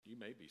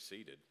may be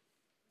seated.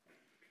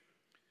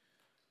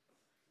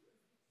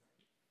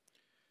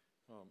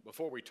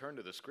 Before we turn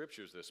to the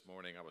scriptures this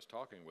morning, I was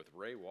talking with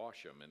Ray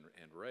Washam,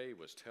 and Ray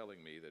was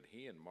telling me that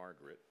he and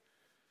Margaret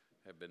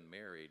have been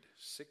married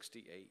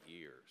 68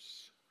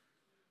 years.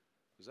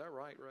 Is that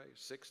right, Ray?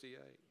 68?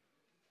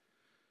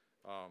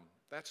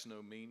 That's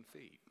no mean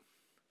feat.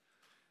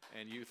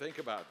 And you think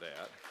about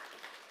that.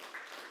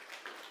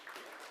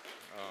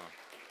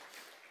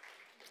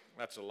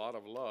 That's a lot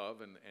of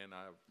love, and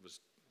I was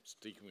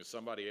speaking with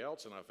somebody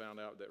else, and I found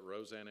out that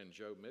Roseanne and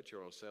Joe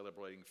Mitchell are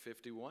celebrating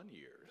 51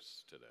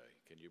 years today.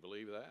 Can you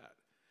believe that?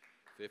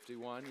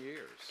 51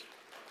 years.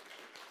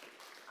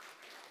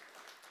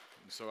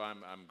 And so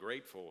I'm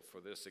grateful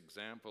for this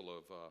example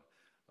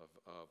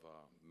of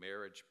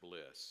marriage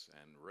bliss.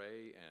 And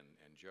Ray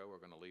and Joe are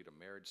going to lead a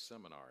marriage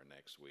seminar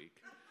next week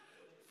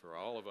for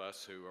all of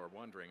us who are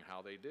wondering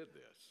how they did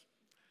this.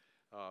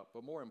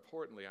 But more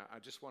importantly, I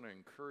just want to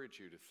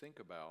encourage you to think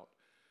about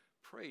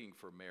praying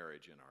for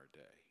marriage in our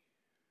day.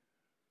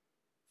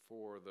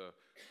 For the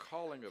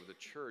calling of the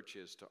church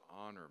is to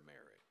honor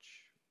marriage.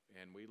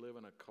 And we live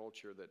in a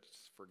culture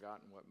that's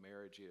forgotten what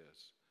marriage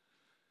is.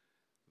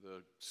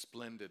 The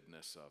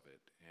splendidness of it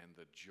and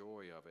the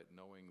joy of it,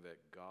 knowing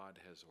that God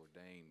has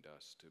ordained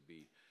us to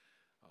be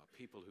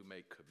people who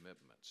make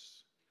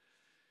commitments.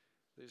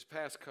 These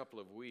past couple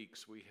of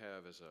weeks, we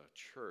have as a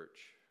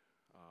church,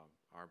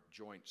 our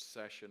joint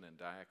session and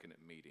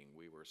diaconate meeting,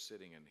 we were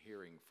sitting and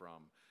hearing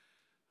from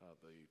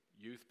the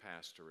youth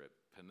pastor at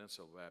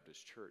Peninsula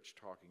Baptist Church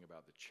talking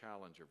about the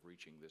challenge of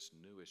reaching this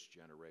newest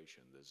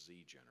generation, the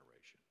Z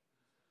generation.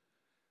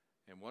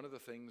 And one of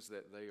the things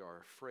that they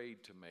are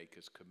afraid to make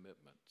is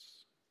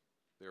commitments.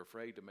 They're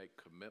afraid to make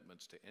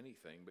commitments to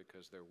anything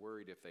because they're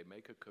worried if they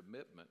make a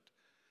commitment,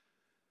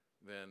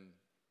 then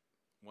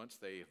once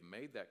they have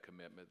made that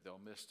commitment,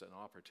 they'll miss an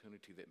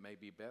opportunity that may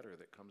be better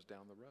that comes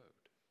down the road.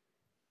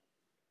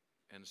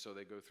 And so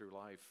they go through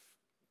life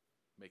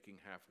making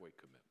halfway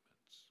commitments.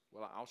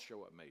 Well, I'll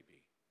show up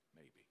maybe.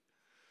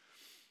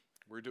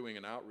 We're doing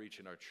an outreach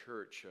in our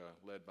church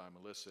led by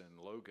Melissa and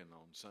Logan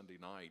on Sunday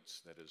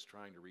nights that is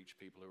trying to reach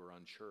people who are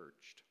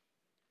unchurched.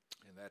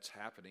 And that's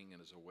happening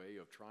and is a way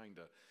of trying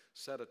to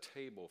set a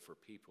table for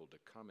people to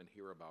come and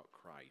hear about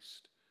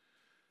Christ.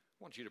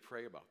 I want you to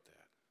pray about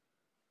that.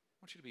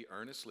 I want you to be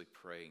earnestly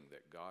praying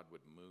that God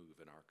would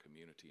move in our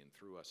community and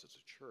through us as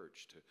a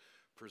church to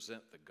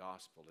present the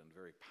gospel in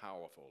very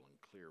powerful and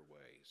clear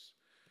ways.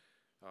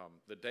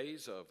 The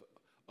days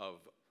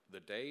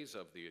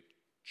of the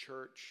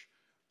church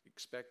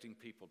expecting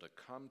people to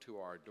come to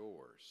our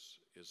doors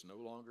is no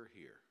longer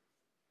here.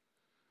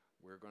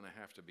 We're going to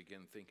have to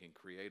begin thinking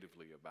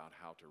creatively about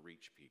how to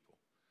reach people.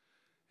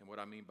 And what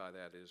I mean by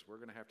that is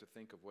we're going to have to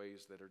think of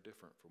ways that are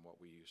different from what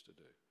we used to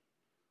do.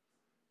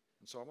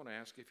 And so I want to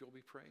ask if you'll be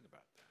praying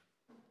about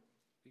that.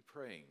 Be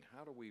praying.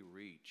 How do we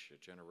reach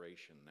a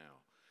generation now?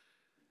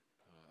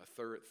 A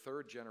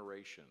third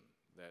generation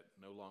that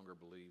no longer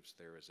believes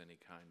there is any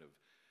kind of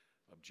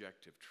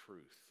objective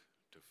truth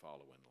to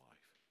follow in life.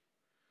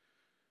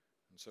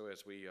 And so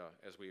as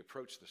we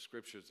approach the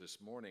scriptures this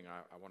morning,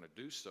 I want to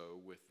do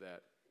so with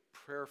that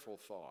prayerful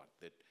thought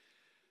that,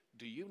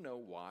 do you know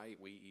why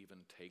we even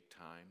take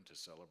time to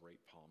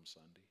celebrate Palm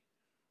Sunday?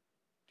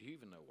 Do you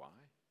even know why?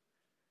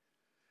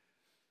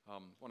 I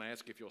want to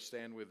ask if you'll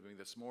stand with me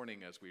this morning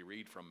as we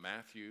read from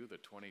Matthew, the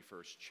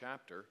 21st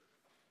chapter.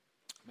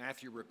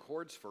 Matthew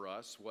records for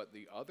us what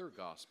the other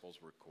Gospels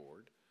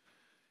record,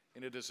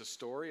 and it is a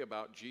story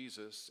about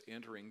Jesus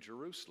entering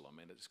Jerusalem,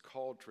 and it's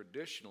called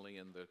traditionally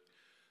in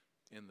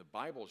the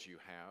Bibles you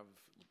have,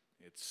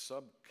 it's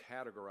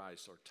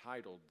subcategorized or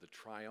titled the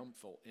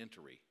triumphal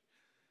entry,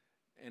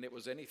 and it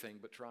was anything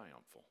but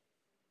triumphal.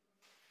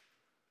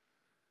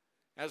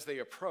 As they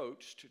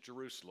approached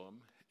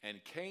Jerusalem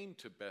and came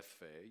to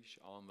Bethphage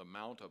on the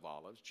Mount of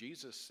Olives,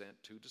 Jesus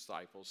sent 2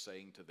 disciples,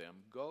 saying to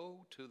them,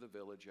 "Go to the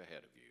village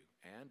ahead of you,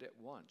 and at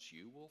once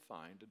you will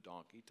find a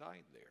donkey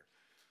tied there,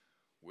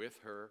 with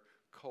her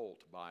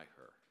colt by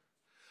her.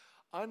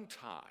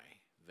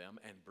 Untie them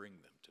and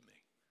bring them to me.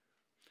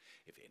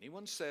 If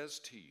anyone says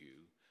to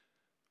you,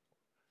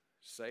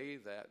 'Say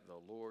that the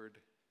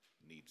Lord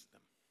needs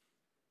them,'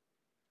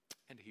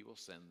 and he will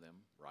send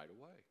them right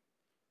away."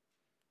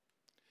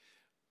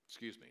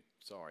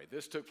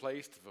 This took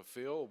place to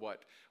fulfill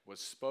what was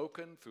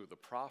spoken through the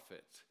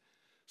prophet.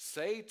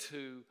 "Say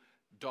to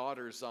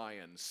daughter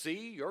Zion,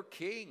 see, your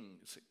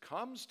king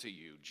comes to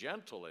you,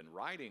 gentle and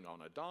riding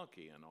on a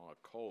donkey and on a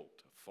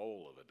colt, a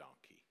foal of a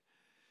donkey."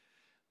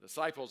 The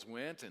disciples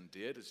went and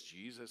did as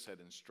Jesus had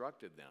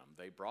instructed them.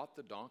 They brought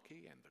the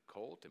donkey and the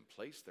colt and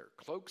placed their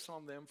cloaks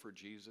on them for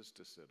Jesus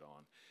to sit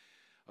on.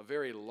 A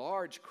very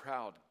large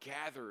crowd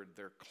gathered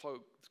their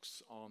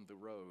cloaks on the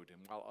road,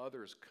 and while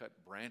others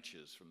cut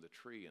branches from the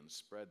tree and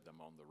spread them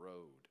on the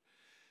road.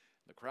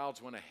 The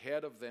crowds went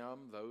ahead of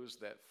them. Those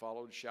that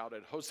followed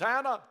shouted,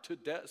 "Hosanna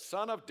to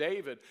Son of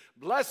David!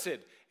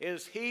 Blessed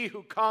is he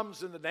who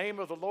comes in the name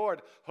of the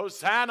Lord!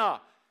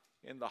 Hosanna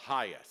in the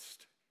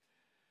highest!"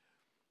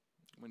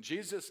 When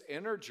Jesus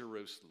entered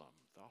Jerusalem,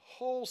 the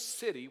whole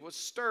city was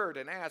stirred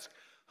and asked,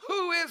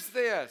 "Who is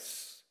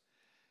this?"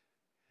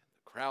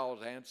 And the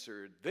crowd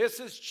answered, "This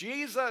is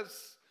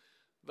Jesus,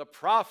 the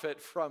prophet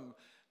from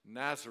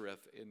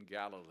Nazareth in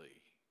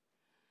Galilee."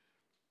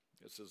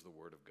 This is the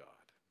word of God.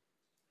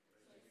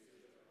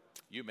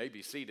 You may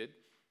be seated.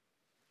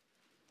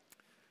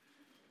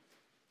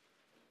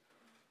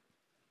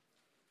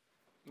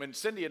 When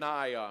Cindy and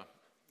I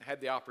had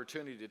the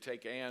opportunity to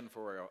take Ann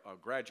for a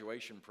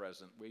graduation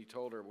present, we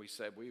told her, we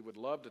said, we would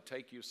love to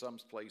take you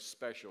someplace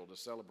special to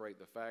celebrate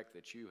the fact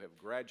that you have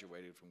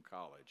graduated from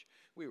college.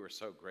 We were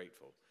so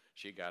grateful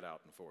she got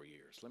out in 4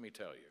 years. Let me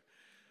tell you,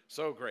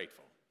 so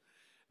grateful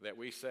that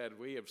we said,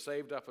 we have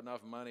saved up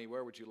enough money.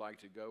 Where would you like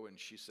to go? And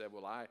she said,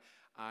 well,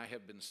 I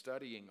have been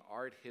studying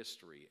art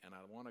history, and I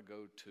want to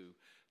go to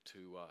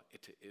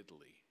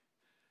Italy.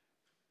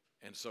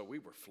 And so we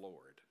were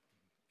floored.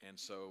 And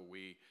so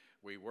we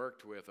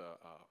worked with a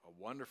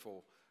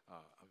wonderful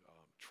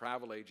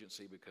travel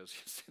agency, because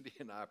Cindy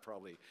and I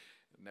probably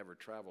never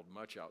traveled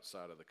much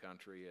outside of the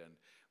country. And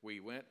we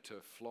went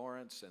to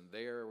Florence, and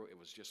there it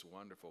was just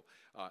wonderful.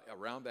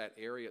 Around that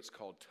area, it's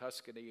called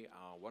Tuscany.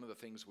 One of the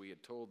things we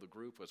had told the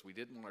group was we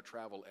didn't want to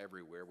travel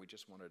everywhere. We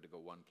just wanted to go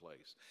one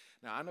place.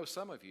 Now, I know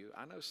some of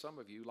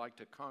you like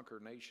to conquer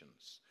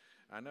nations.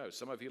 I know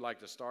some of you like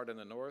to start in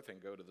the north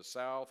and go to the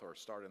south, or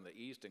start in the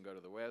east and go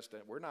to the west.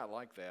 And we're not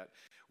like that.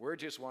 We're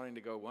just wanting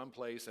to go one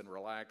place and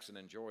relax and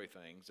enjoy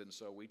things. And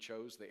so we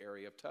chose the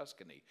area of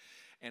Tuscany.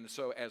 And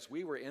so as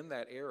we were in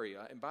that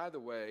area, and by the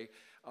way,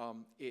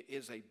 it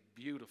is a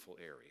beautiful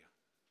area,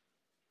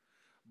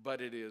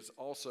 but it is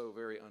also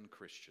very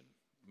unchristian,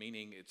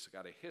 meaning it's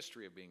got a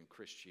history of being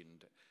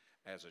Christianed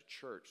as a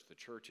church.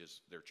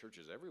 There are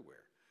churches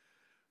everywhere.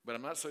 But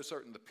I'm not so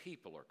certain the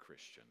people are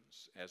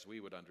Christians, as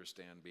we would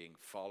understand being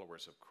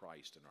followers of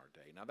Christ in our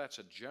day. Now, that's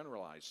a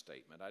generalized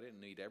statement. I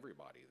didn't need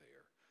everybody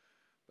there.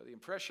 But the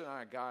impression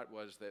I got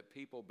was that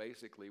people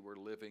basically were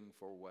living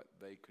for what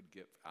they could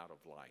get out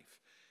of life.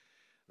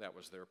 That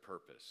was their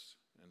purpose.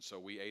 And so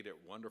we ate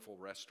at wonderful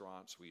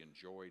restaurants. We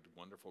enjoyed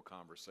wonderful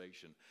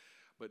conversation.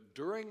 But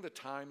during the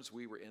times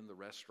we were in the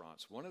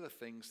restaurants, one of the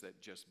things that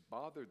just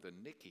bothered the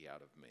Nicky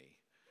out of me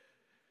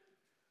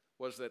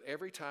was that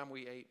every time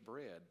we ate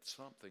bread,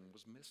 something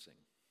was missing.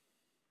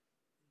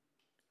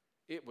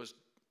 It was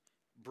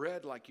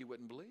bread like you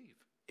wouldn't believe.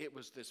 It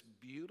was this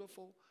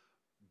beautiful,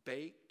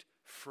 baked,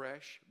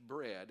 fresh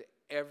bread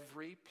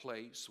every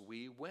place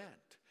we went.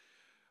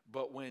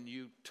 But when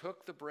you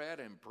took the bread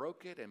and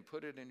broke it and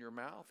put it in your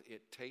mouth,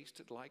 it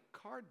tasted like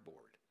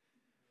cardboard.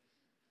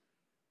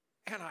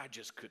 And I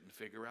just couldn't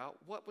figure out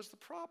what was the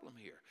problem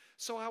here.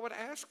 So I would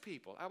ask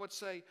people, I would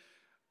say,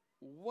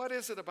 what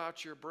is it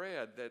about your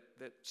bread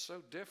that's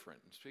so different?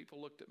 And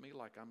people looked at me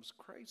like I was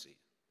crazy.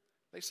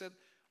 They said,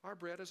 our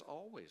bread has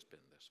always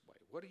been this way.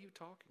 What are you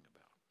talking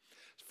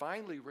about?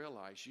 Finally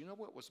realized, you know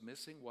what was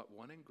missing? What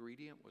one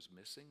ingredient was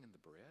missing in the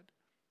bread?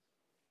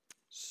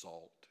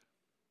 Salt.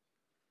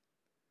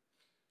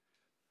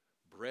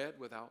 Bread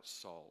without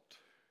salt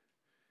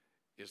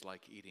is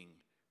like eating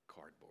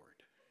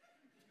cardboard.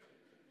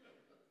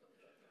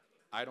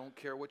 I don't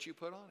care what you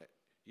put on it.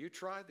 You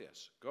try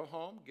this. Go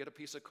home, get a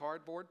piece of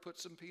cardboard, put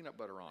some peanut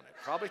butter on it.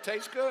 Probably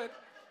tastes good,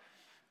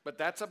 but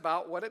that's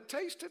about what it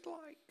tasted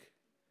like.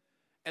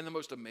 And the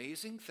most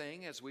amazing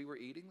thing as we were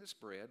eating this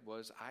bread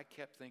was I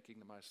kept thinking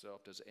to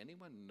myself, does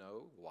anyone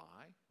know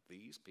why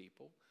these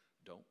people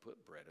don't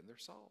put bread in their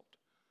salt?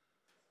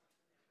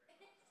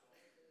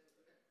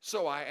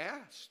 So I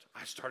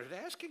started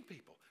asking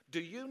people,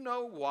 do you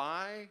know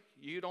why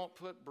you don't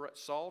put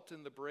salt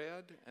in the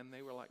bread? And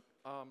they were like,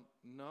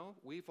 no,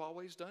 we've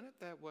always done it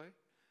that way.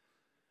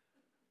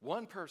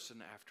 One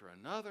person after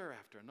another,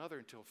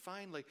 until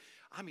finally,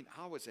 I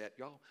was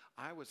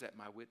at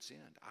my wit's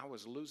end. I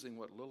was losing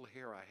what little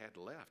hair I had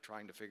left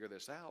trying to figure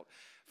this out.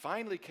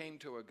 Finally came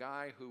to a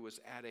guy who was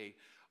at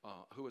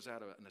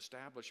an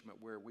establishment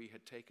where we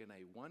had taken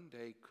a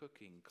one-day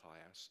cooking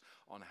class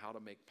on how to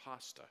make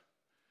pasta.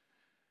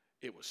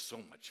 It was so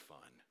much fun.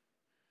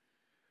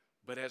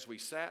 But as we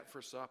sat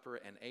for supper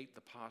and ate the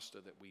pasta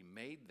that we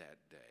made that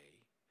day,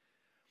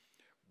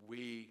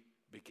 we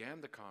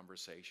began the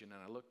conversation,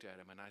 and I looked at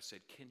him and I said,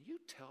 can you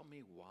tell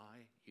me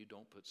why you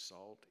don't put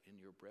salt in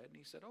your bread? And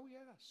he said, oh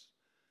yes,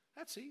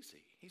 that's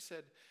easy. He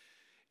said,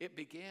 it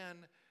began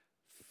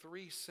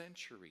 3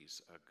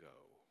 centuries ago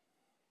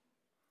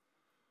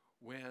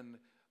when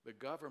the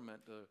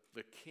government,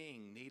 the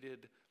king,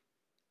 needed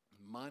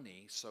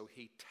money, so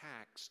he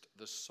taxed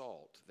the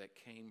salt that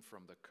came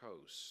from the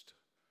coast.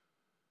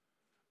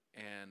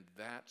 And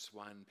that's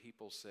when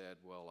people said,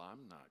 well,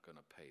 I'm not going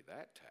to pay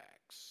that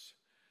tax.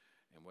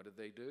 And what did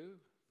they do?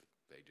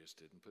 They just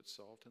didn't put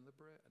salt in the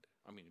bread.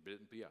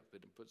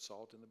 Didn't put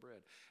salt in the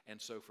bread.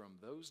 And so from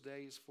those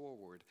days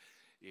forward,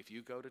 if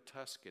you go to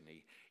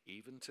Tuscany,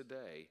 even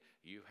today,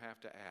 you have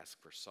to ask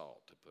for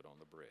salt to put on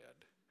the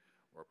bread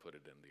or put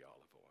it in the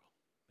olive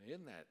oil.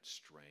 Isn't that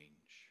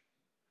strange?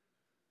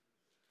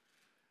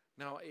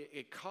 Now,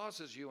 it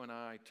causes you and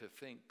I to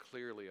think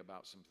clearly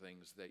about some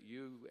things that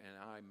you and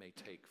I may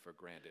take for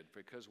granted,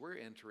 because we're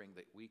entering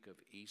the week of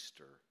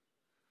Easter.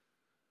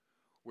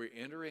 We're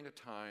entering a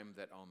time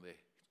that on the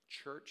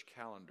church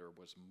calendar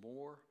was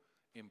more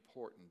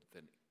important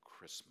than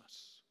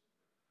Christmas.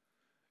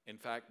 In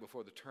fact,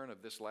 before the turn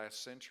of this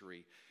last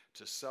century,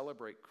 to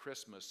celebrate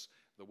Christmas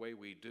the way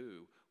we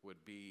do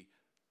would be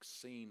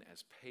seen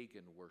as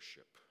pagan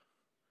worship.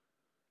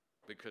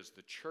 Because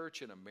the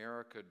church in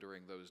America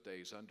during those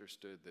days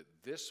understood that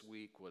this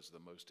week was the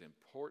most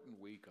important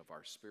week of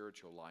our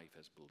spiritual life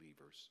as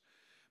believers,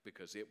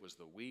 because it was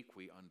the week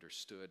we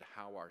understood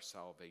how our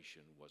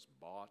salvation was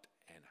bought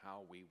and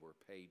how we were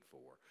paid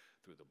for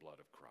through the blood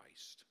of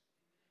Christ.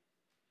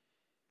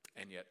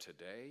 And yet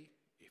today,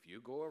 if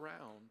you go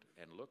around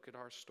and look at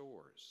our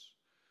stores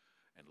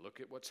and look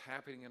at what's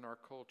happening in our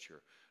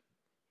culture,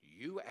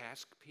 you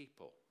ask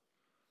people,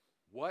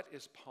 what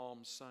is Palm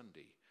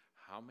Sunday?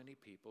 How many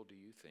people do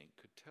you think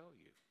could tell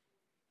you?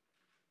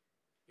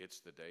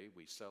 It's the day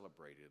we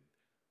celebrated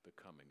the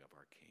coming of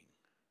our King.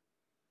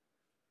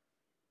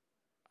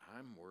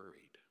 I'm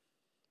worried.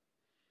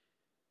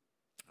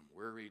 I'm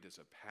worried as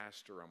a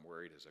pastor. I'm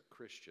worried as a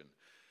Christian,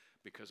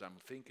 because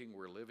I'm thinking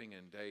we're living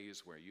in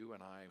days where you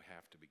and I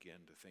have to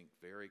begin to think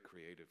very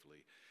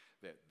creatively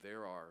that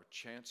there are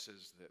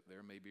chances that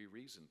there may be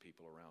reason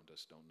people around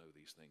us don't know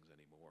these things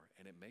anymore,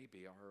 and it may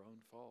be our own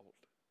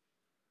fault.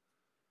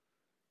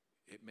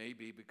 It may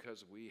be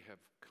because we have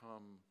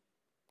come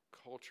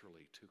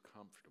culturally too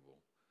comfortable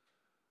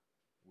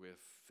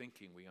with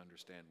thinking we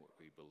understand what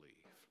we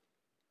believe.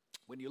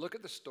 When you look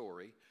at the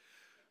story,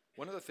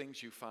 one of the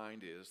things you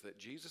find is that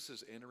Jesus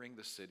is entering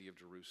the city of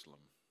Jerusalem.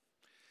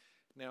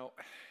 Now,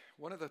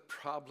 one of the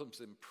problems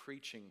in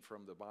preaching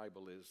from the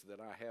Bible is that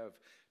I have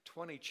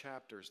 20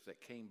 chapters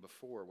that came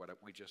before what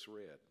we just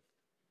read.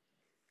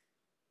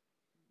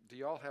 Do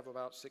y'all have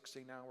about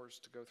 16 hours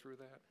to go through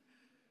that?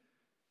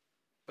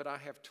 But I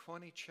have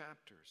 20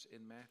 chapters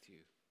in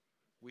Matthew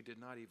we did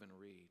not even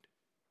read.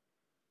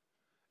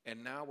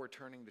 And now we're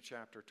turning to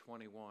chapter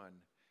 21,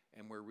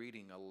 and we're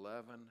reading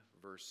 11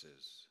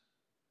 verses.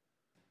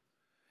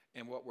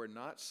 And what we're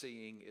not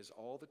seeing is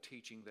all the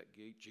teaching that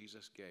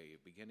Jesus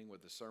gave, beginning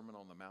with the Sermon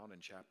on the Mount in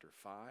chapter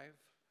 5,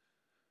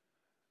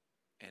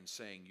 and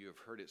saying, you have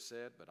heard it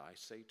said, but I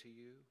say to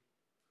you.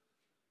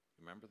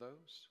 Remember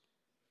those?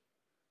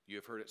 You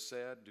have heard it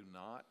said, do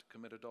not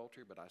commit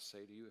adultery, but I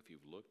say to you, if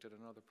you've looked at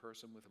another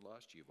person with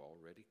lust, you've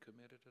already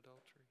committed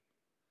adultery.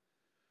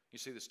 You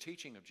see, this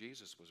teaching of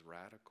Jesus was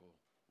radical.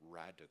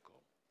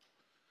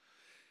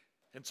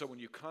 And so when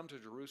you come to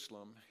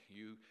Jerusalem,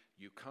 you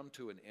come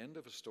to an end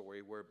of a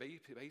story where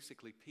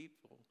basically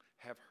people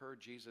have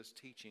heard Jesus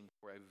teaching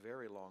for a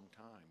very long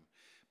time.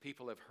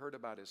 People have heard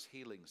about his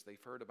healings.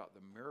 They've heard about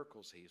the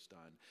miracles he's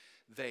done.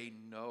 They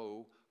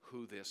know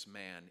who this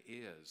man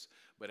is.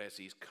 But as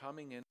he's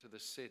coming into the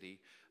city,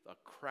 the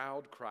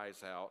crowd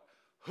cries out,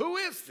 who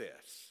is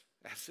this?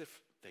 As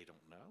if they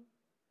don't know.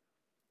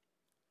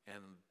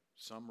 And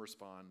some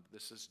respond,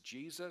 this is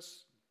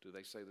Jesus. Do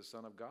they say the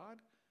Son of God?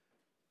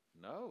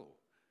 No.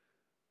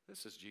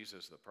 This is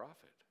Jesus the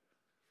prophet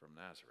from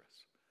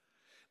Nazareth.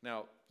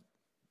 Now,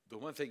 the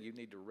one thing you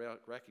need to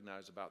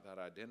recognize about that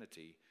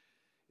identity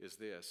is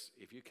this.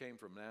 If you came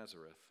from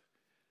Nazareth,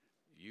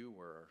 you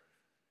were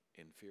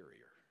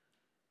inferior.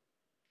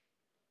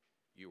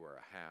 You were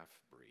a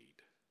half-breed.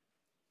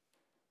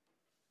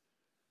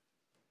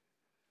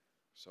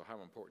 So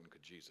how important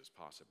could Jesus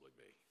possibly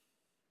be?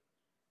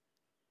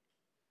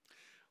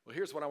 Well,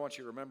 here's what I want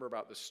you to remember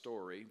about this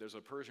story. There's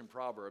a Persian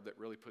proverb that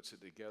really puts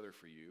it together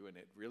for you, and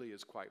it really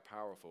is quite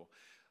powerful.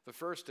 The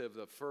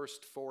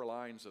first 4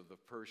 lines of the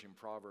Persian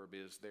proverb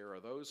is, there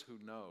are those who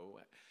know,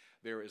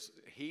 there is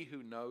he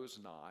who knows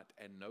not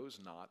and knows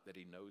not that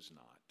he knows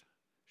not.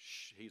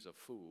 He's a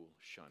fool,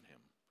 shun him.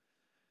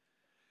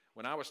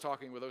 When I was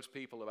talking with those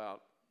people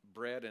about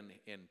bread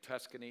in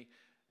Tuscany,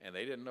 and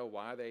they didn't know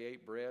why they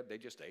ate bread, they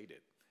just ate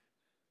it.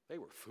 They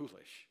were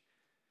foolish,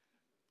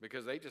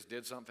 because they just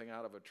did something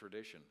out of a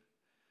tradition.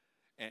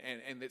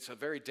 And it's a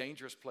very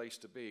dangerous place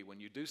to be. When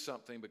you do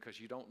something because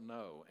you don't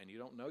know, and you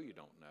don't know,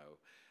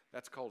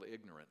 that's called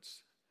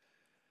ignorance.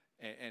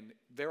 And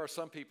there are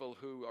some people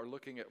who are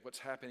looking at what's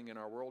happening in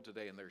our world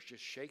today, and they're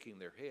just shaking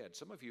their head.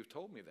 Some of you have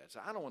told me that. So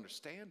I don't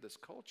understand this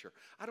culture.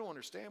 I don't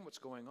understand what's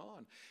going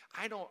on.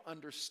 I don't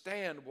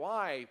understand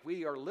why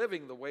we are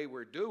living the way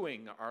we're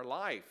doing our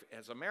life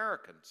as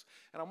Americans.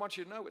 And I want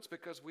you to know it's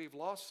because we've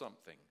lost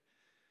something.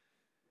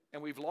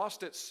 And we've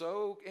lost it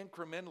so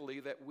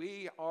incrementally that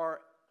we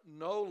are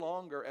no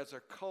longer, as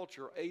a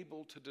culture,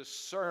 able to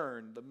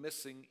discern the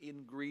missing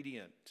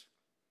ingredient.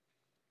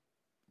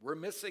 We're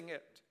missing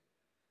it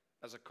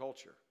as a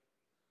culture.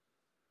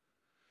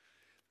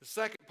 The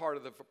second part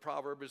of the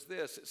proverb is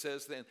this. It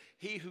says, then,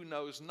 he who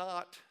knows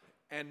not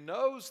and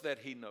knows that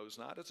he knows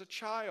not is a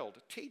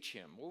child. Teach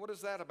him. Well, what is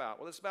that about?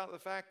 Well, it's about the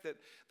fact that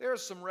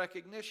there's some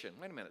recognition.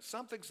 Wait a minute,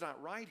 something's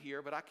not right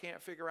here, but I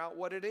can't figure out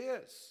what it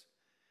is.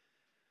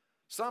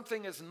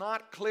 Something is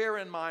not clear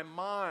in my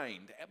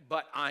mind,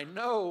 but I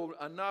know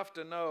enough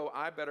to know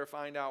I better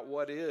find out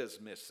what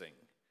is missing.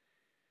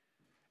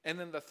 And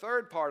then the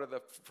third part of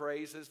the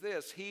phrase is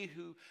this: he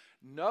who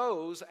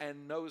knows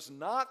and knows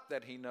not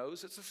that he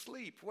knows is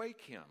asleep. Wake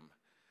him.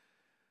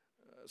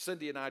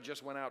 Cindy and I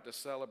just went out to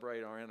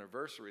celebrate our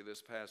anniversary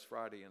this past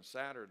Friday and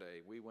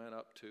Saturday. We went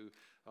up to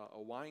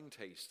a wine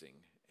tasting.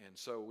 And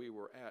so we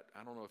were at,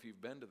 I don't know if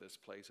you've been to this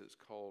place, it's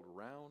called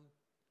Round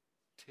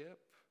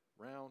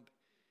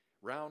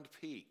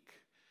Peak.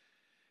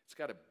 It's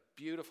got a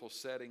beautiful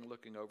setting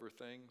looking over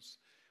things.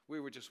 We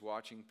were just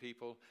watching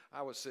people.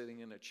 I was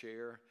sitting in a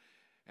chair,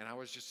 and I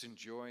was just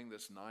enjoying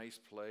this nice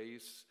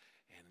place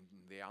and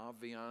the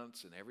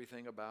ambiance and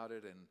everything about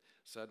it. And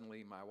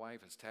suddenly my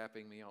wife is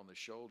tapping me on the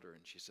shoulder,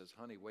 and she says,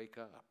 "Honey, wake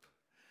up."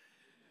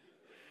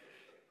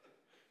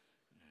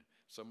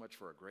 So much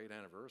for a great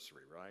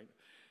anniversary, right?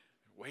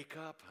 Wake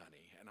up,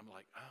 honey. And I'm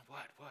like,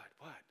 what?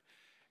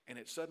 And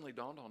it suddenly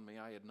dawned on me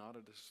I had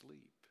nodded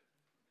asleep.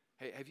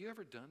 Hey, have you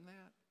ever done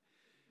that?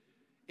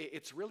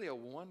 It's really a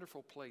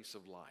wonderful place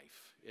of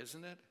life,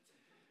 isn't it?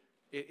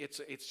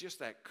 It's just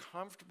that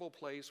comfortable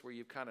place where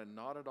you've kind of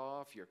nodded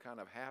off, you're kind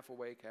of half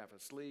awake, half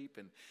asleep,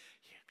 and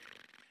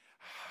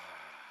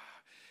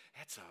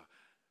it's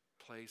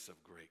a place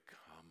of great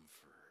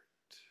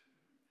comfort.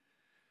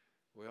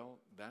 Well,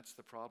 that's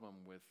the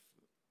problem with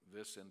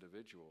this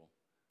individual.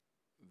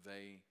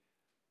 They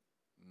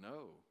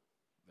know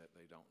that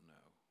they don't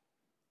know,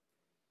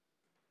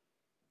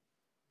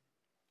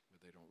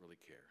 but they don't really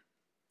care.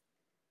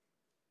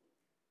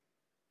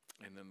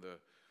 And then the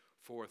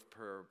fourth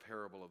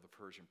parable of the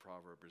Persian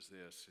proverb is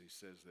this. He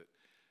says that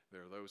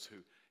there are those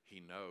who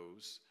he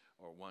knows,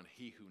 or one,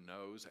 he who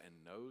knows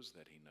and knows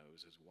that he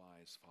knows is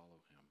wise,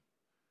 follow him.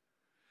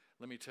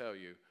 Let me tell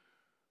you,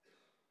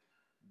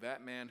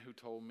 that man who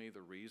told me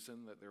the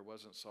reason that there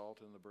wasn't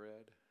salt in the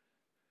bread,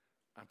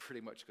 I'm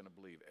pretty much going to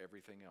believe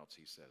everything else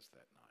he says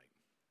that night.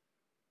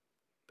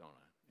 Don't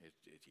I?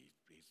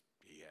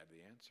 He had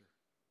the answer.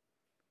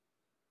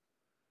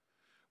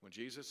 When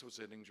Jesus was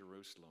entering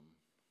Jerusalem,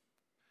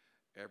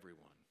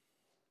 everyone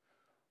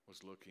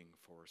was looking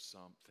for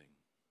something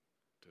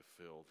to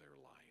fill their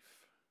life.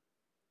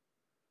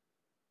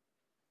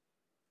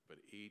 But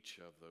each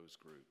of those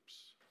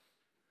groups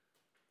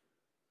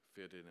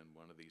fitted in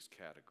one of these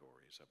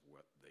categories of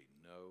what they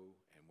know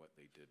and what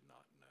they did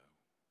not know.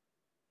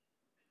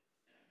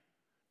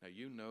 Now,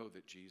 you know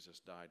that Jesus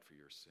died for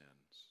your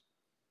sins.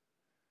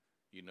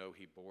 You know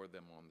he bore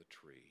them on the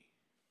tree.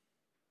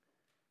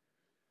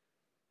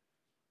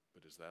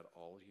 But is that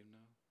all you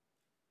know?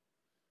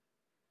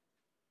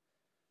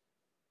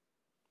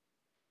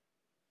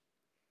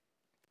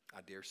 I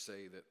dare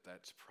say that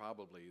that's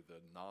probably the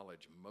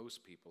knowledge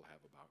most people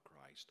have about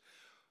Christ.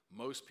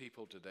 Most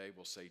people today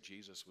will say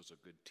Jesus was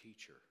a good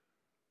teacher,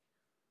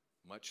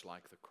 much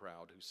like the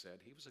crowd who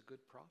said he was a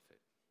good prophet.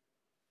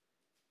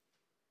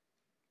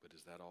 But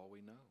is that all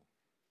we know?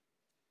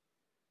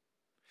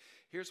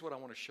 Here's what I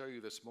want to show you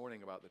this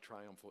morning about the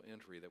triumphal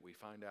entry that we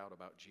find out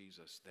about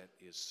Jesus that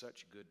is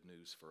such good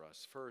news for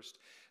us. First,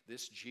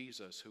 this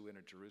Jesus who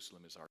entered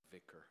Jerusalem is our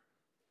vicar.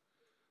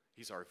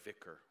 He's our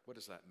vicar. What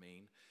does that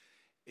mean?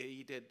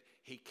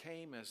 He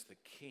came as the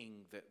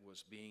king that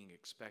was being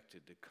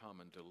expected to come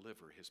and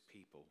deliver his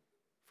people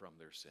from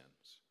their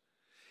sins.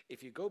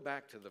 If you go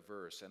back to the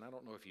verse, and I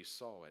don't know if you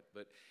saw it,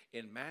 but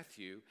in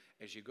Matthew,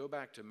 as you go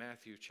back to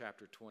Matthew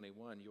chapter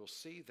 21, you'll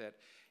see that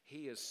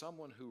he is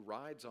someone who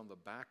rides on the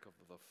back of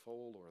the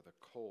foal or the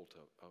colt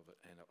of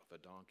a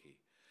donkey.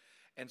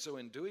 And so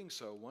in doing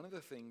so, one of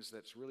the things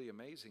that's really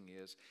amazing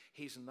is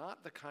he's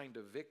not the kind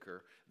of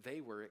vicar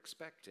they were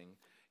expecting,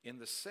 in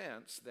the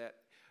sense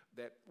that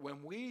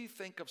when we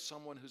think of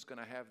someone who's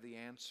going to have the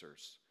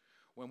answers,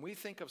 when we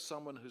think of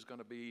someone who's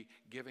going to be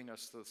giving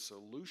us the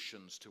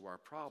solutions to our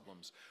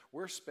problems,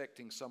 we're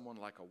expecting someone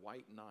like a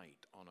white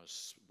knight on a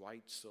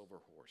white silver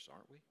horse,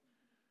 aren't we?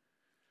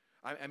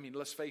 I mean,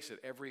 let's face it,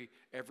 every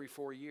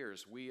 4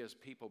 years, we as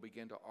people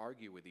begin to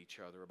argue with each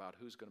other about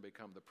who's going to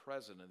become the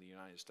president of the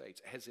United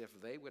States, as if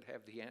they would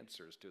have the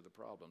answers to the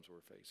problems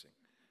we're facing.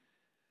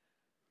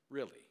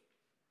 Really?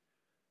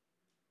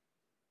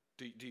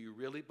 Do you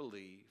really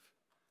believe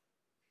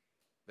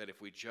that if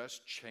we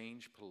just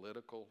change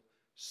political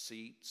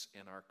seats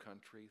in our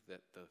country,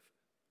 that the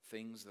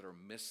things that are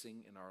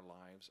missing in our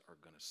lives are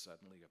going to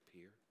suddenly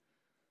appear?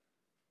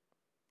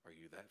 Are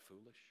you that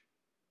foolish?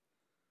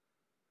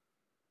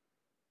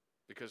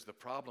 Because the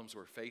problems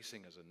we're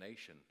facing as a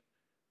nation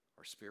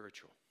are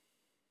spiritual.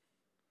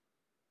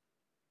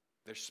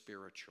 They're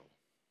spiritual.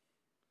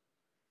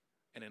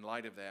 And in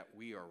light of that,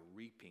 we are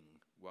reaping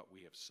what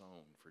we have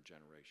sown for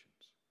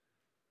generations.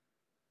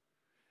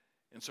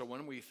 And so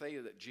when we say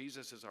that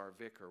Jesus is our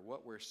vicar,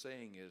 what we're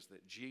saying is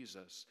that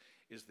Jesus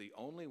is the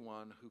only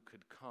one who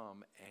could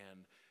come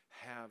and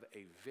have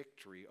a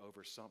victory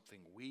over something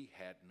we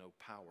had no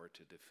power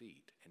to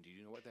defeat. And do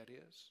you know what that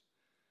is?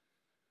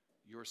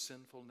 Your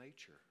sinful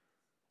nature.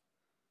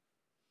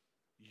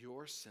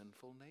 Your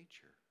sinful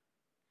nature.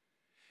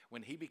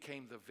 When he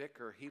became the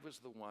vicar, he was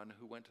the one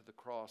who went to the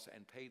cross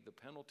and paid the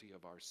penalty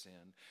of our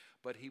sin.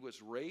 But he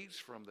was raised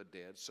from the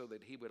dead so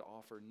that he would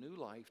offer new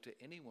life to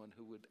anyone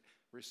who would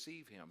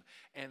receive him.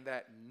 And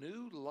that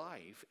new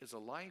life is a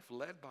life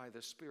led by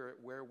the Spirit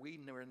where we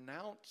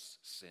renounce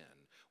sin.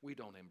 We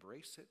don't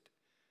embrace it.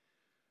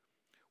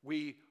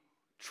 We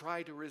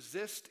try to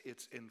resist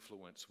its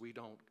influence. We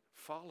don't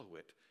follow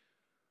it.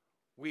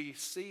 We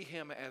see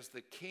him as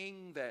the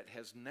King that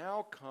has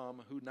now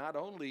come, who not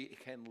only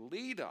can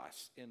lead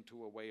us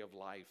into a way of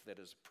life that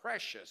is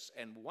precious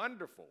and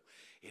wonderful,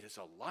 it is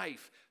a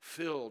life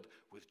filled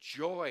with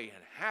joy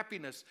and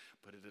happiness,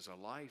 but it is a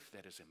life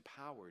that is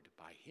empowered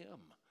by him.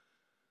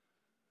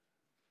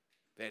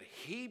 That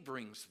he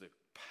brings the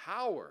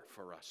power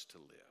for us to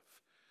live.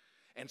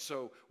 And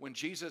so when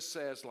Jesus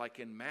says, like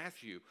in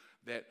Matthew,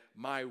 that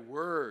my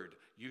word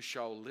you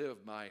shall live,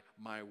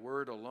 my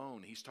word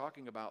alone, he's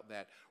talking about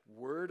that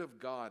word of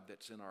God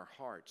that's in our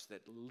hearts,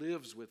 that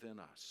lives within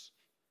us.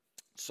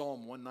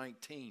 Psalm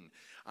 119,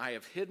 I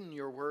have hidden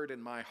your word in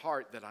my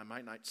heart that I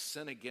might not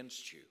sin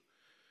against you.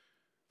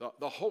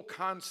 The whole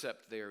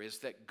concept there is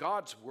that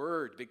God's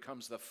word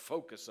becomes the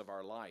focus of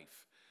our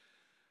life.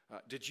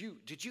 Did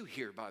you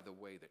hear, by the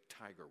way, that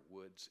Tiger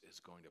Woods is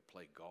going to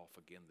play golf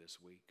again this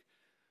week?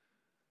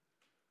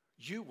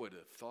 You would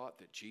have thought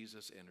that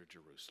Jesus entered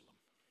Jerusalem.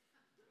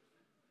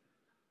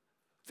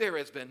 There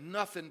has been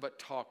nothing but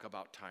talk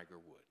about Tiger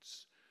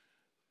Woods.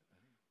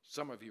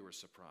 Some of you are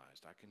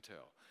surprised, I can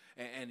tell.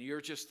 And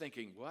you're just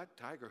thinking, what?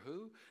 Tiger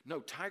who?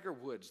 No, Tiger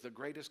Woods, the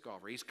greatest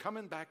golfer. He's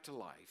coming back to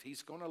life.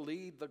 He's going to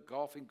lead the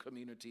golfing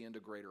community into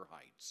greater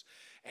heights.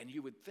 And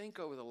you would think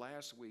over the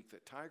last week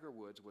that Tiger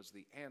Woods was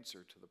the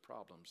answer to the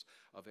problems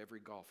of every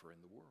golfer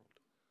in the world.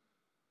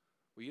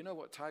 Well, you know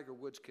what Tiger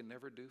Woods can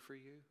never do for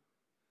you?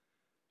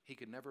 He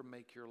can never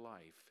make your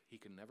life, he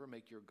can never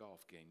make your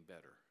golf game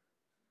better.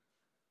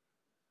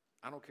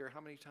 I don't care how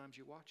many times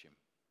you watch him.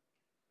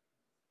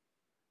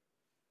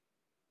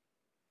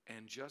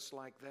 And just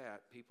like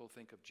that, people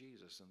think of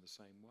Jesus in the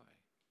same way.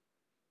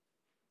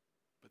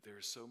 But there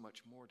is so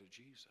much more to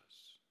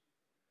Jesus.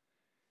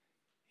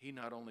 He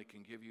not only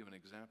can give you an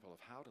example of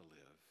how to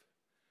live,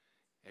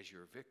 as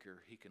your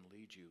vicar, he can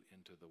lead you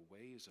into the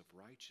ways of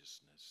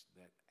righteousness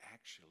that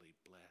actually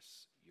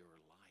bless your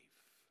life.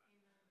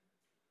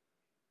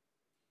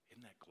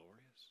 Isn't that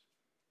glorious?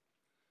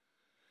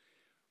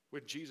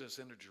 When Jesus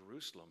entered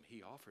Jerusalem,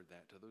 he offered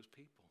that to those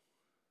people.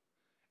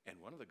 And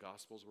one of the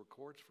Gospels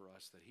records for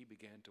us that he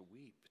began to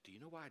weep. Do you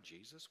know why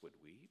Jesus would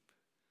weep?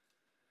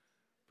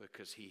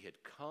 Because he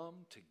had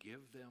come to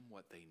give them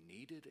what they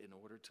needed in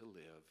order to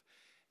live,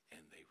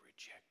 and they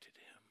rejected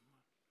him.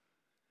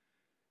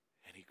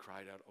 And he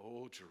cried out,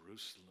 "Oh,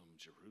 Jerusalem,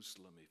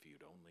 Jerusalem, if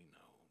you'd only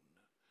known."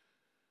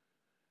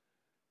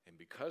 And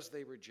because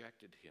they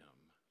rejected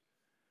him,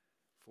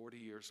 40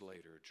 years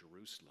later,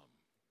 Jerusalem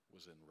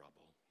was in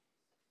rubble,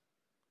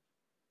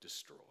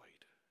 destroyed.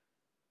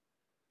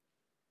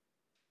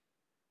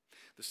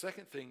 The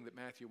second thing that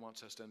Matthew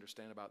wants us to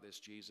understand about this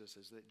Jesus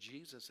is that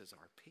Jesus is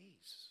our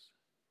peace.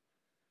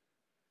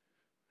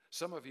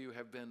 Some of you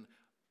have been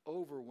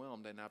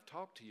overwhelmed, and I've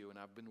talked to you, and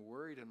I've been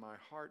worried in my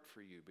heart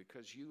for you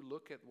because you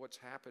look at what's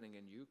happening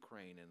in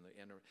Ukraine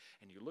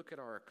and you look at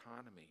our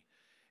economy,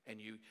 and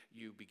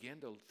you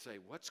begin to say,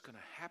 what's going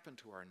to happen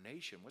to our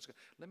nation?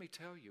 Let me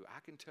tell you, I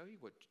can tell you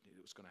what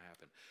was going to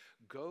happen.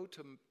 Go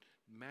to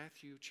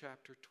Matthew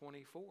chapter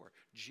 24.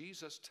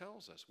 Jesus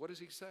tells us, what does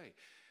he say?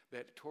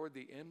 That toward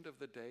the end of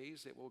the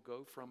days, it will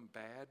go from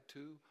bad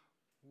to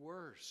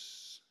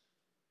worse.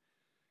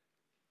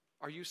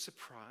 Are you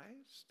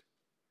surprised?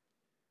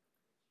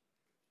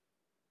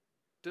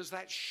 Does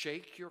that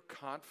shake your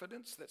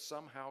confidence that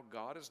somehow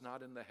God is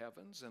not in the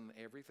heavens and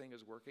everything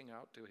is working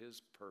out to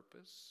his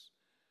purpose?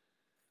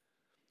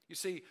 You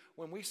see,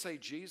 when we say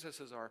Jesus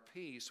is our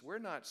peace, we're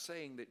not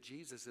saying that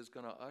Jesus is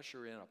going to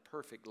usher in a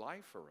perfect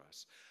life for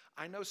us.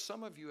 I know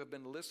some of you have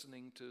been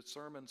listening to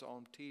sermons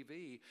on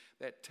TV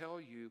that tell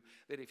you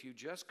that if you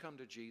just come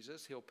to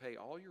Jesus, he'll pay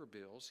all your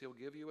bills, he'll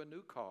give you a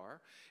new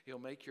car, he'll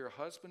make your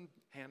husband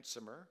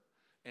handsomer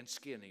and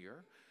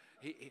skinnier.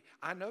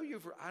 I know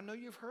you've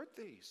heard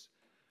these.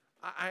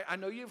 I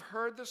know you've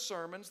heard the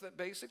sermons that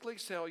basically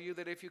tell you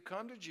that if you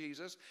come to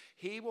Jesus,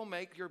 he will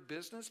make your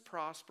business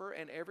prosper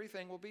and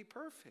everything will be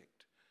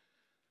perfect.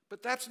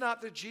 But that's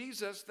not the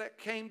Jesus that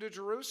came to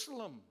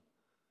Jerusalem.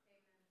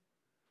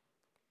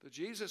 The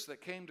Jesus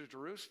that came to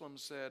Jerusalem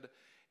said,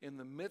 in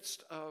the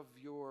midst of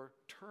your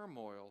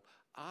turmoil,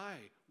 I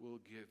will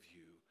give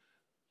you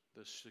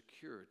the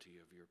security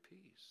of your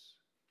peace.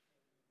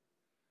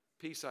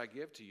 Peace I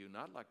give to you,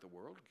 not like the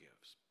world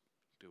gives,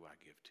 do I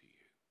give to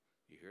you.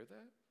 You hear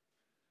that?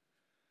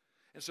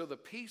 And so the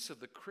peace of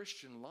the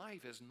Christian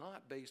life is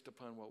not based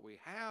upon what we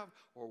have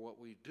or what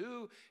we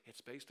do.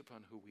 It's based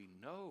upon who we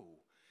know.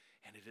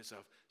 And it is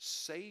a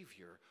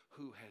Savior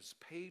who has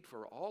paid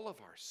for all of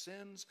our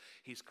sins.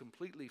 He's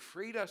completely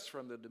freed us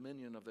from the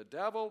dominion of the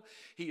devil.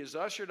 He has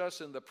ushered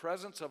us in the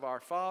presence of our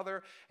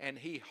Father, and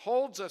he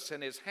holds us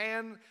in his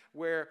hand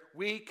where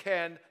we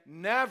can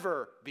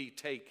never be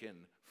taken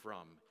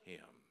from him.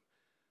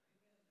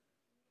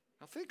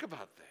 Now think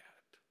about that.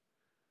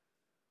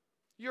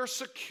 Your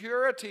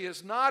security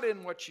is not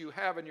in what you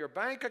have in your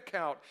bank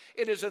account.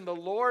 It is in the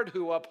Lord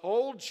who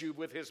upholds you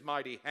with his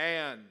mighty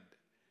hand.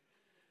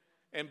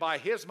 And by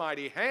his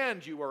mighty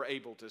hand you are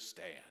able to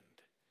stand.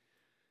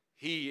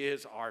 He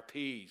is our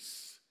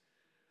peace.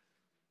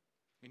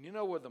 And you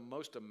know what the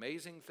most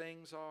amazing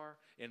things are?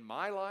 In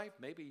my life,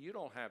 maybe you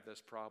don't have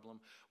this problem,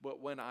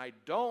 but when I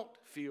don't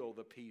feel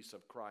the peace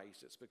of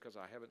Christ, it's because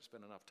I haven't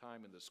spent enough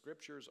time in the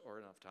Scriptures or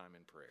enough time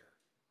in prayer.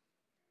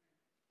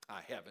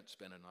 I haven't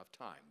spent enough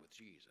time with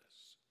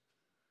Jesus.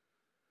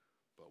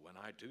 But when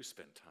I do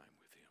spend time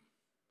with him,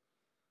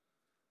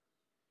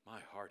 my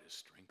heart is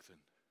strengthened.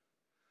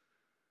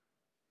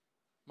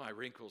 My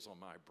wrinkles on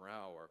my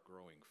brow are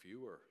growing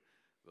fewer,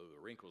 though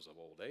the wrinkles of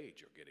old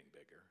age are getting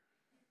bigger.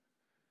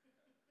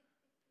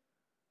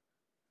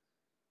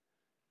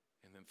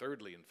 And then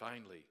thirdly and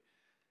finally,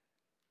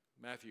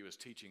 Matthew is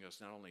teaching us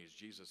not only is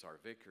Jesus our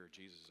vicar,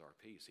 Jesus our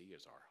peace, he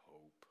is our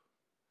hope.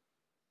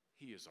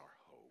 He is our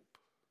hope.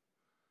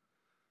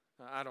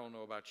 I don't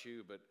know about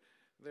you, but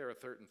there are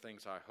certain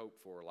things I hope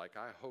for, like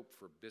I hope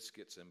for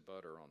biscuits and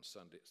butter on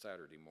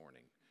Saturday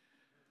morning.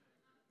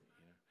 You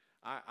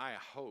know,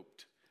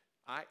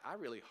 I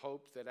really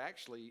hoped that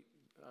actually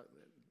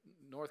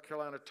North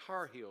Carolina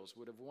Tar Heels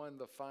would have won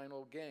the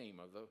final game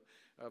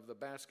of the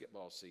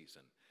basketball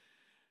season.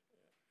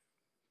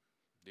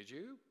 Did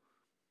you?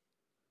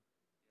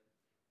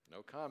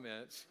 No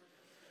comments.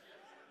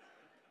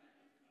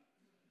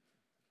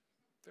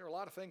 There are a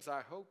lot of things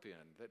I hope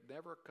in that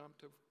never come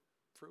to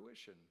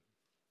fruition.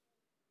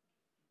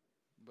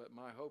 But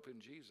my hope in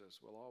Jesus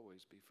will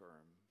always be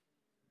firm,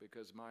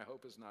 because my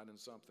hope is not in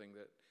something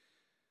that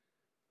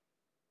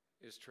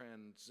is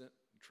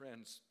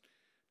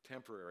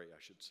temporary,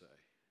 I should say.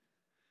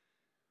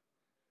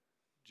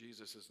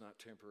 Jesus is not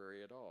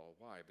temporary at all.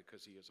 Why?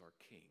 Because he is our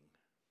King,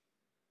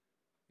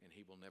 and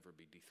he will never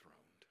be dethroned.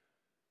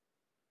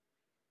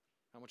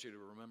 I want you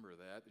to remember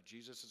that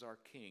Jesus is our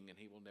King, and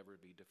he will never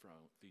be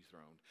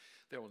dethroned.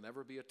 There will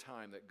never be a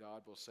time that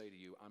God will say to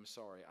you, I'm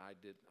sorry I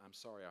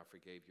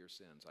forgave your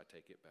sins. I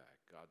take it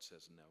back. God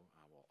says, no,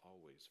 I will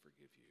always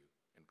forgive you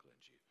and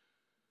cleanse you.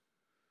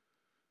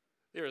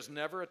 There is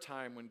never a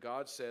time when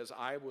God says,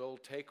 I will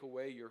take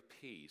away your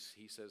peace.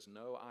 He says,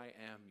 no, I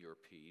am your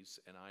peace,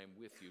 and I am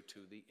with you to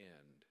the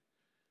end.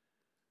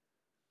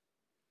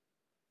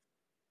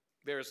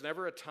 There is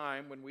never a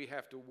time when we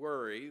have to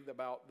worry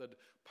about the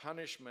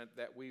punishment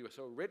that we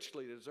so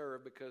richly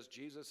deserve, because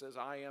Jesus says,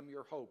 I am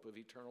your hope of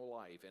eternal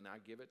life, and I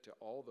give it to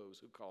all those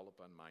who call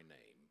upon my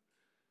name.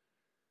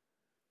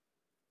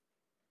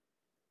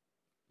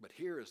 But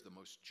here is the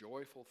most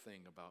joyful thing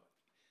about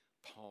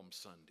Palm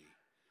Sunday.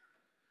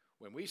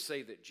 When we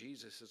say that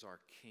Jesus is our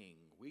King,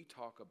 we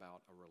talk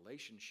about a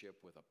relationship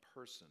with a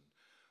person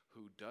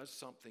who does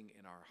something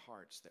in our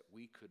hearts that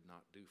we could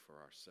not do for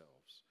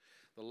ourselves.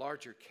 The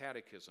larger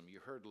catechism, you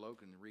heard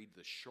Logan read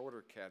the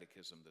shorter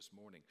catechism this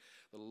morning.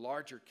 The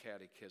larger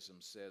catechism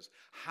says,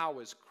 how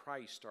is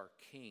Christ our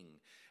King?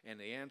 And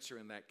the answer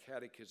in that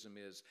catechism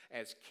is,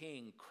 as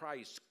King,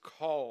 Christ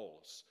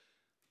calls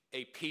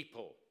a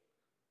people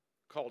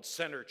called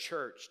Center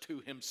Church to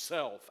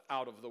himself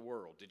out of the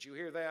world. Did you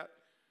hear that?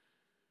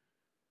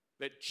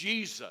 That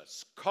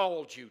Jesus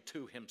called you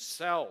to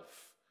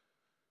himself.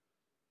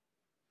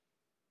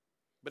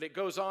 But it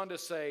goes on to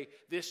say,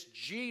 this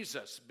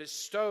Jesus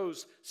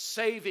bestows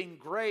saving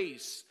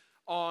grace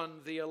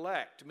on the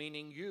elect,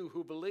 meaning you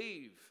who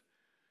believe.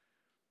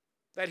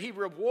 That he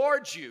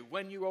rewards you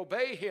when you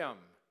obey him.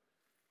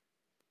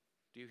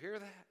 Do you hear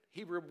that?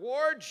 He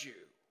rewards you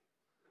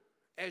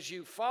as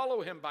you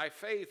follow him by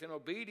faith and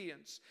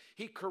obedience.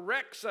 He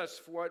corrects us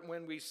for it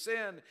when we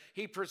sin.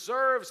 He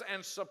preserves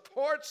and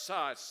supports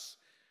us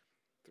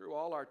through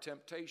all our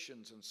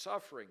temptations and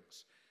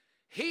sufferings.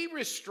 He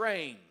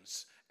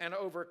restrains and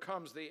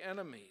overcomes the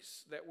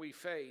enemies that we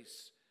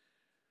face.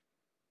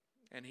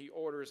 And he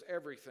orders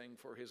everything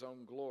for his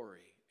own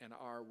glory and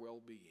our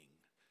well-being.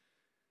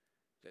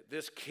 That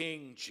this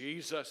King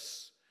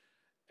Jesus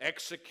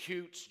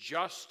executes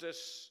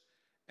justice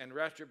and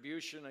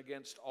retribution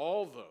against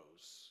all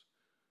those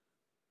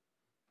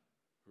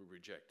who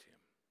reject him.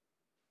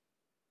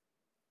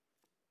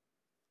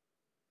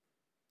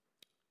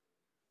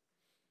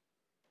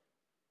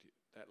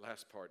 That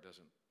last part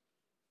doesn't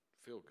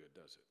feel good,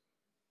 does it?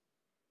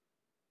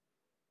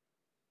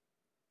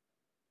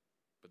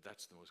 But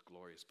that's the most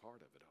glorious part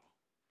of it all.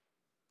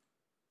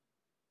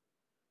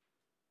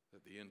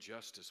 That the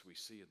injustice we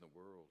see in the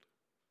world,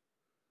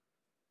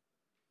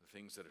 the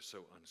things that are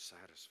so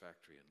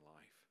unsatisfactory in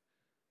life,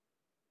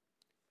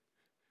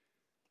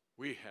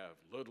 we have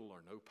little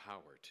or no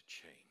power to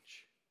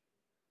change.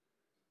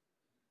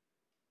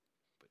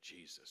 But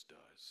Jesus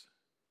does.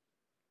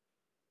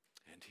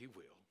 And he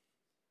will.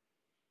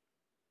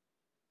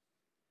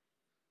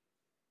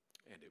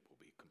 And it will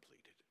be completed.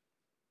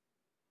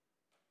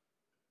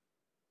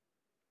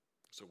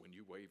 So when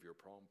you wave your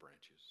palm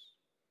branches,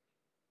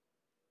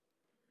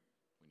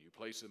 when you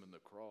place them in the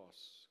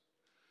cross,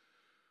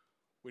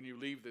 When you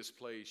leave this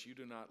place, you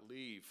do not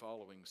leave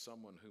following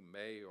someone who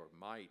may or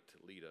might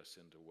lead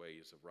us into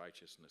ways of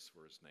righteousness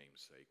for his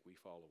name's sake. We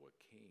follow a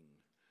king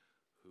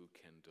who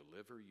can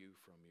deliver you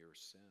from your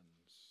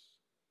sins.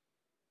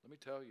 Let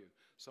me tell you,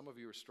 some of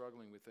you are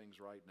struggling with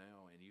things right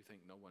now and you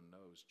think no one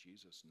knows.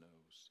 Jesus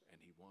knows, and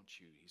he wants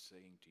you. He's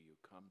saying to you,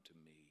 come to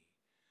me.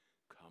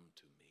 Come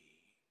to me.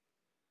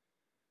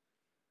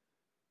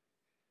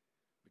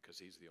 Because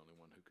he's the only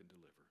one who can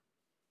deliver.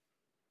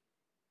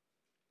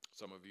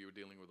 Some of you are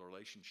dealing with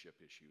relationship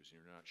issues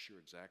and you're not sure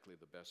exactly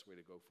the best way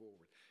to go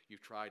forward.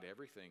 You've tried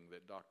everything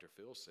that Dr.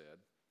 Phil said.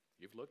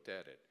 You've looked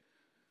at it.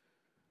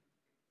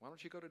 Why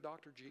don't you go to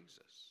Dr.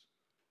 Jesus?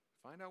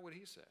 Find out what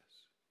he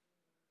says.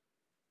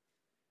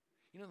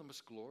 You know the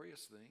most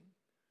glorious thing?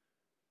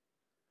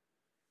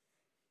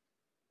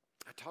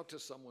 I talked to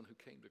someone who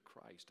came to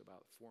Christ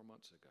about 4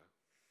 months ago.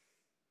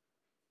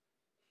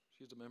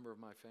 She's a member of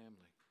my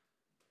family.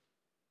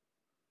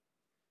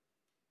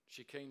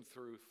 She came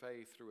through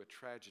faith through a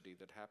tragedy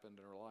that happened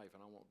in her life,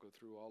 and I won't go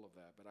through all of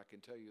that, but I can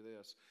tell you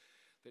this,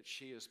 that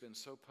she has been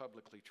so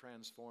publicly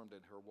transformed in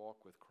her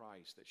walk with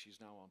Christ that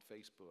she's now on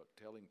Facebook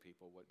telling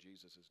people what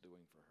Jesus is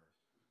doing for her.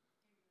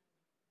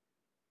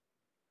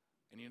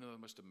 And you know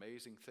the most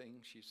amazing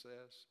thing she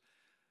says?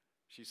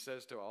 She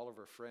says to all of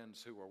her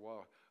friends who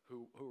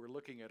are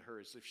looking at her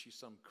as if she's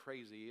some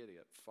crazy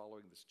idiot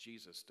following this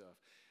Jesus stuff.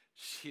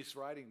 She's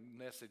writing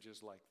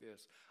messages like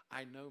this.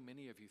 I know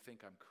many of you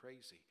think I'm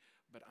crazy,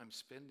 but I'm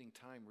spending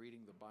time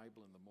reading the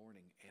Bible in the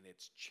morning, and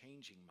it's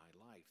changing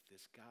my life.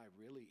 This guy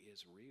really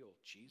is real.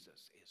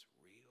 Jesus is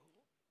real.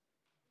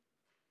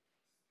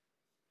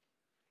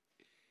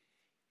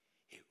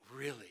 It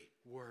really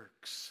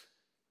works.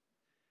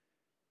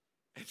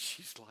 And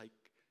she's like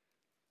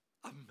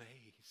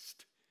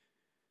amazed.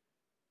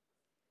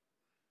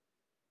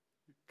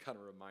 It kind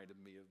of reminded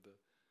me of the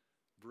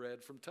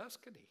bread from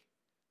Tuscany.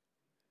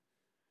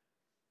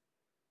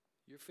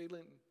 You're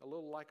feeling a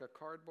little like a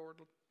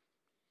cardboard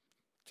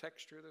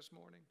texture this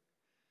morning?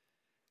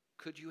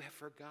 Could you have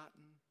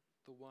forgotten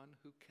the one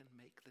who can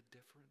make the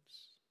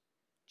difference?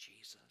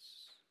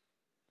 Jesus.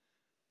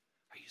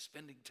 Are you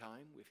spending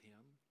time with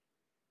him?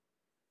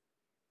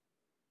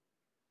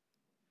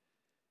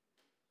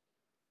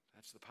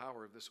 That's the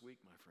power of this week,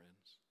 my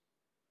friends.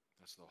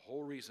 That's the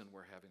whole reason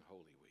we're having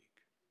Holy Week,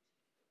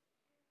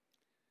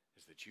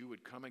 is that you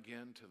would come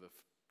again to the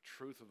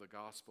truth of the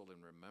gospel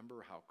and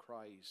remember how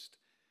Christ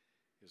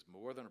is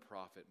more than a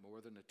prophet, more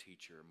than a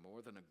teacher,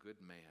 more than a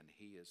good man.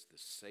 He is the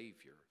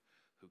Savior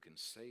who can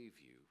save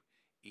you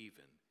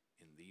even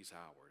in these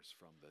hours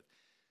from the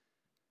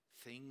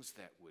things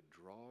that would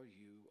draw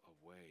you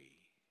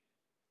away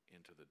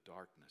into the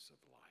darkness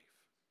of life.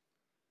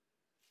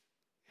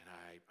 And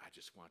I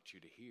just want you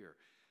to hear,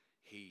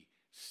 he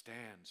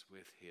stands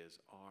with his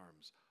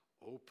arms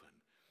open,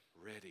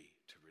 ready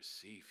to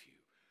receive you,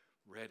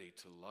 ready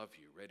to love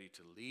you, ready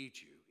to lead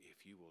you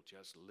if you will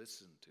just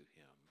listen to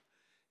him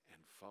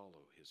and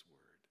follow his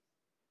word.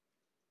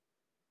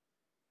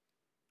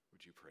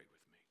 Would you pray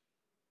with me?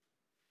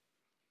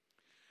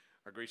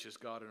 Our gracious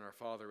God and our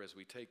Father, as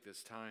we take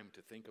this time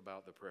to think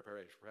about the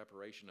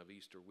preparation of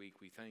Easter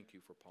week, we thank you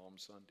for Palm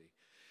Sunday.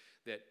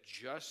 That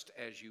just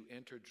as you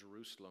entered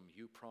Jerusalem,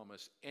 you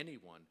promised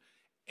anyone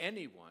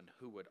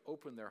who would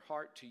open their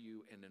heart to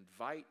you and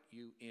invite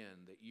you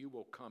in, that you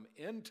will come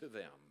into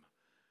them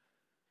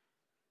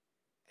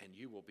and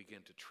you will begin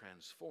to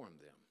transform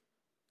them.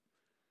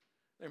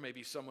 There may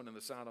be someone in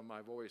the sound of my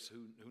voice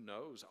who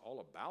knows all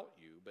about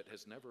you, but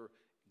has never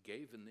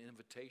given the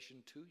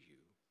invitation to you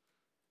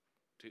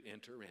to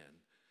enter in.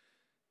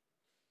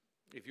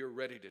 If you're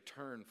ready to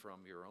turn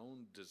from your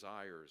own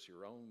desires,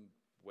 your own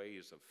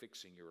ways of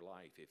fixing your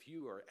life, if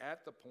you are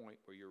at the point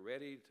where you're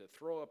ready to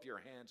throw up your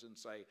hands and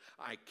say,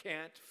 I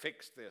can't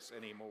fix this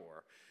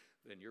anymore,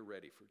 then you're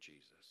ready for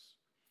Jesus.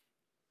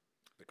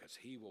 Because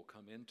he will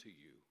come into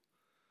you,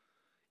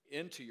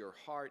 into your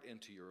heart,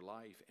 into your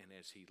life, and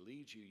as he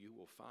leads you, you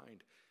will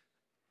find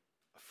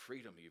a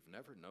freedom you've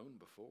never known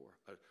before,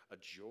 a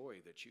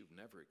joy that you've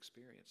never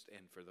experienced.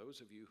 And for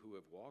those of you who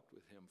have walked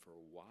with him for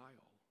a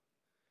while,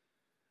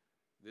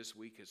 this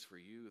week is for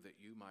you that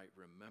you might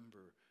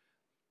remember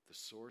the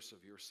source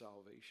of your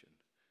salvation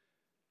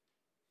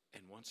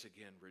and once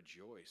again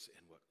rejoice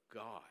in what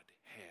God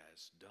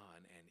has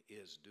done and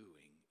is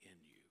doing in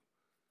you.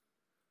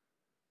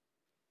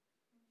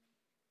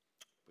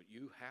 But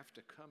you have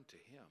to come to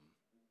him.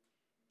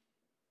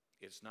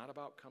 It's not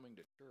about coming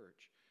to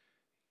church.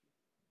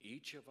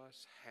 Each of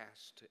us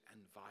has to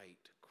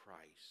invite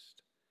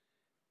Christ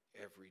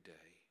every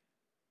day.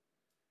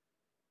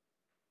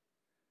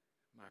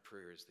 My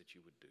prayer is that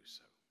you would do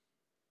so.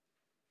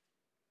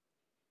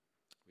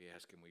 We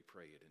ask and we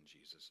pray it in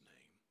Jesus'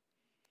 name.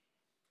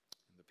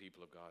 And the people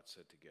of God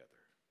said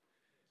together,